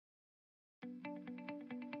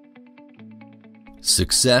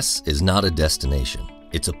Success is not a destination,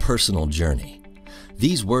 it's a personal journey.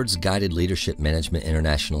 These words guided Leadership Management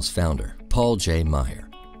International's founder, Paul J. Meyer.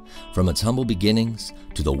 From its humble beginnings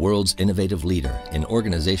to the world's innovative leader in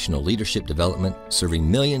organizational leadership development, serving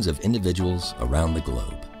millions of individuals around the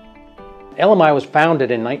globe. LMI was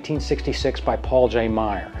founded in 1966 by Paul J.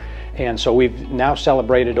 Meyer. And so we've now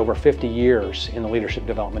celebrated over 50 years in the leadership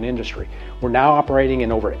development industry. We're now operating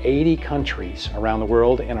in over 80 countries around the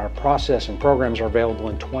world, and our process and programs are available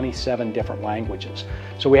in 27 different languages.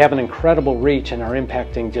 So we have an incredible reach and are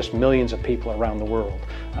impacting just millions of people around the world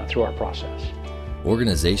through our process.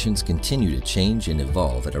 Organizations continue to change and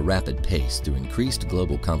evolve at a rapid pace through increased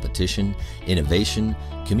global competition, innovation,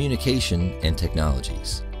 communication, and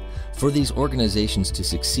technologies. For these organizations to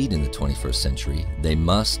succeed in the 21st century, they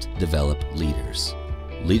must develop leaders.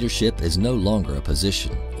 Leadership is no longer a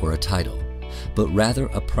position or a title, but rather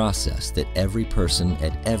a process that every person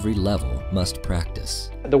at every level must practice.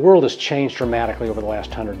 The world has changed dramatically over the last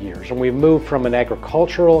 100 years, and we've moved from an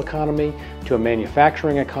agricultural economy to a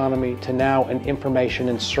manufacturing economy to now an information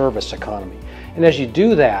and service economy. And as you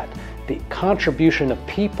do that, the contribution of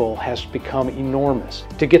people has become enormous.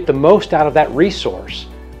 To get the most out of that resource,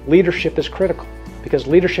 leadership is critical, because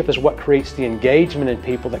leadership is what creates the engagement in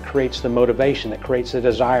people, that creates the motivation, that creates the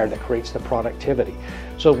desire, that creates the productivity.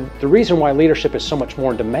 So the reason why leadership is so much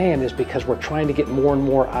more in demand is because we're trying to get more and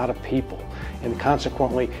more out of people. And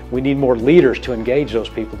consequently, we need more leaders to engage those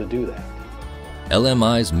people to do that.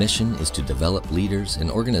 LMI's mission is to develop leaders and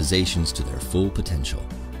organizations to their full potential.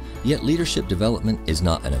 Yet leadership development is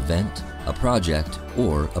not an event, a project,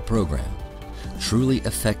 or a program. Truly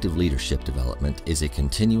effective leadership development is a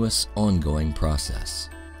continuous, ongoing process.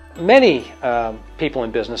 Many people in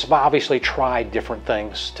business have obviously tried different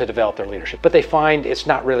things to develop their leadership, but they find it's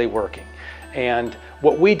not really working. And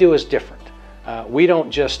what we do is different. We don't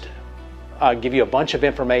just give you a bunch of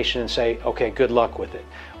information and say, okay, good luck with it.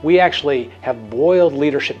 We actually have boiled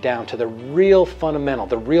leadership down to the real fundamental,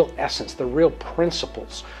 the real essence, the real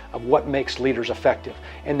principles of what makes leaders effective.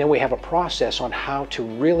 And then we have a process on how to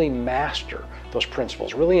really master those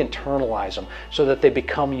principles, really internalize them so that they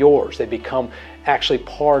become yours, they become actually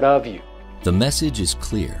part of you. The message is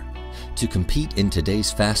clear. To compete in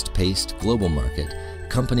today's fast-paced global market,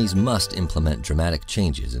 companies must implement dramatic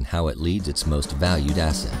changes in how it leads its most valued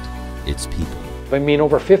asset, its people. I mean,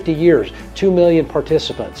 over 50 years, 2 million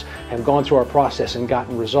participants have gone through our process and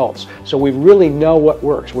gotten results. So we really know what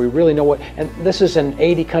works. We really know what, and this is in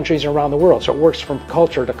 80 countries around the world. So it works from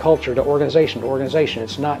culture to culture to organization to organization.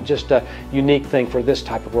 It's not just a unique thing for this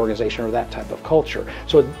type of organization or that type of culture.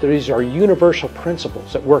 So these are universal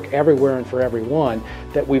principles that work everywhere and for everyone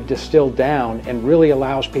that we've distilled down and really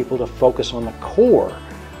allows people to focus on the core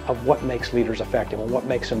of what makes leaders effective and what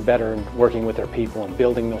makes them better in working with their people and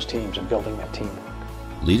building those teams and building that teamwork.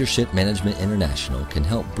 Leadership Management International can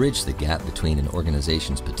help bridge the gap between an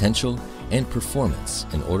organization's potential and performance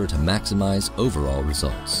in order to maximize overall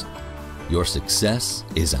results. Your success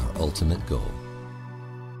is our ultimate goal.